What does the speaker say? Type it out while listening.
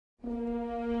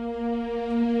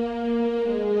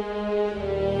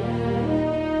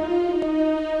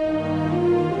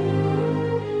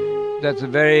That's a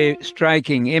very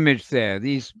striking image there.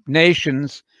 These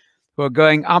nations who are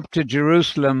going up to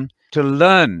Jerusalem to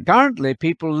learn. Currently,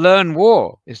 people learn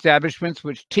war establishments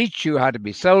which teach you how to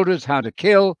be soldiers, how to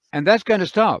kill, and that's going to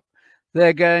stop.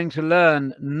 They're going to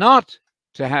learn not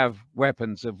to have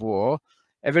weapons of war.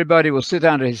 Everybody will sit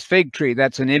under his fig tree.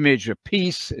 That's an image of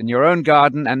peace in your own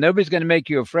garden, and nobody's going to make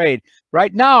you afraid.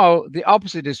 Right now, the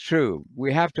opposite is true.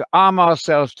 We have to arm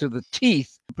ourselves to the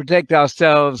teeth to protect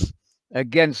ourselves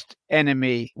against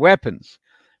enemy weapons.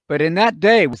 But in that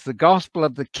day, with the gospel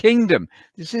of the kingdom,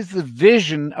 this is the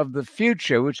vision of the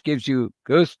future, which gives you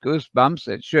goosebumps.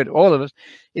 It should, all of us.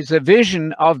 It's a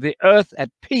vision of the earth at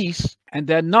peace, and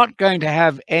they're not going to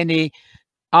have any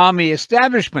army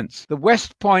establishments. The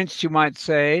West Points, you might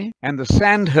say, and the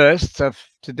Sandhursts of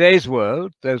today's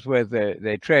world, those where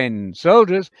they train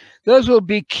soldiers, those will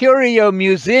be curio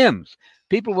museums.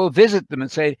 People will visit them and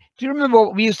say, do you remember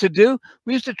what we used to do?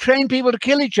 We used to train people to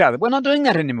kill each other. We're not doing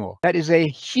that anymore. That is a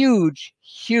huge,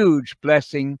 huge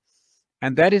blessing.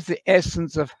 And that is the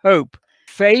essence of hope.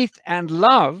 Faith and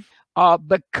love are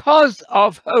because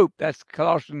of hope. That's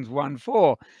Colossians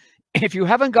 1:4. If you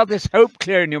haven't got this hope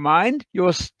clear in your mind,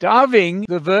 you're starving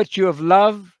the virtue of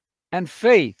love and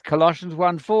faith. Colossians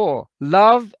 1:4.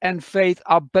 Love and faith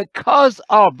are because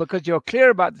you're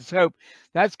clear about this hope.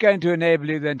 That's going to enable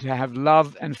you then to have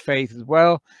love and faith as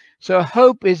well. So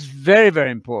hope is very, very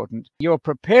important. You're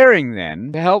preparing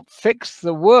then to help fix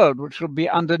the world, which will be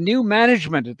under new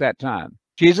management at that time.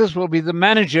 Jesus will be the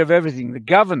manager of everything, the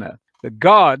governor. The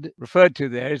God referred to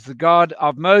there is the God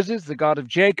of Moses, the God of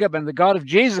Jacob, and the God of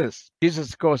Jesus.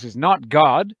 Jesus, of course, is not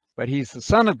God, but he's the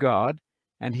Son of God,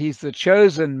 and he's the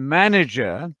chosen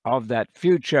manager of that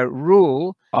future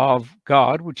rule of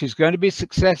God, which is going to be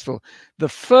successful. The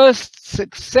first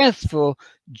successful,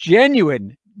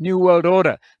 genuine New World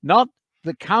Order, not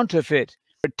the counterfeit,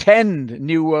 pretend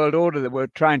New World Order that we're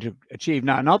trying to achieve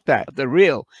now, not that, the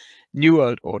real New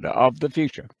World Order of the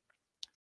future.